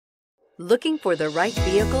Looking for the right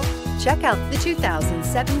vehicle? Check out the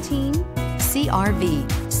 2017 CR-V.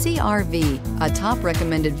 CR-V, a top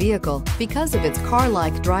recommended vehicle because of its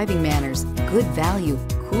car-like driving manners, good value,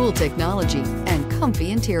 cool technology, and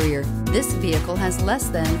comfy interior. This vehicle has less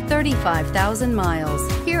than 35,000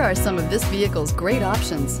 miles. Here are some of this vehicle's great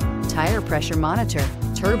options: tire pressure monitor,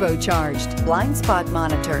 turbocharged, blind spot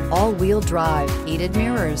monitor, all-wheel drive, heated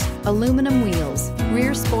mirrors, aluminum wheels,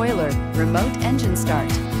 rear spoiler, remote engine start,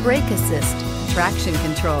 brake assist, traction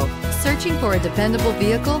control. Searching for a dependable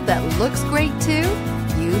vehicle that looks great too?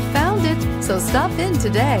 You found it, so stop in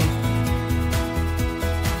today.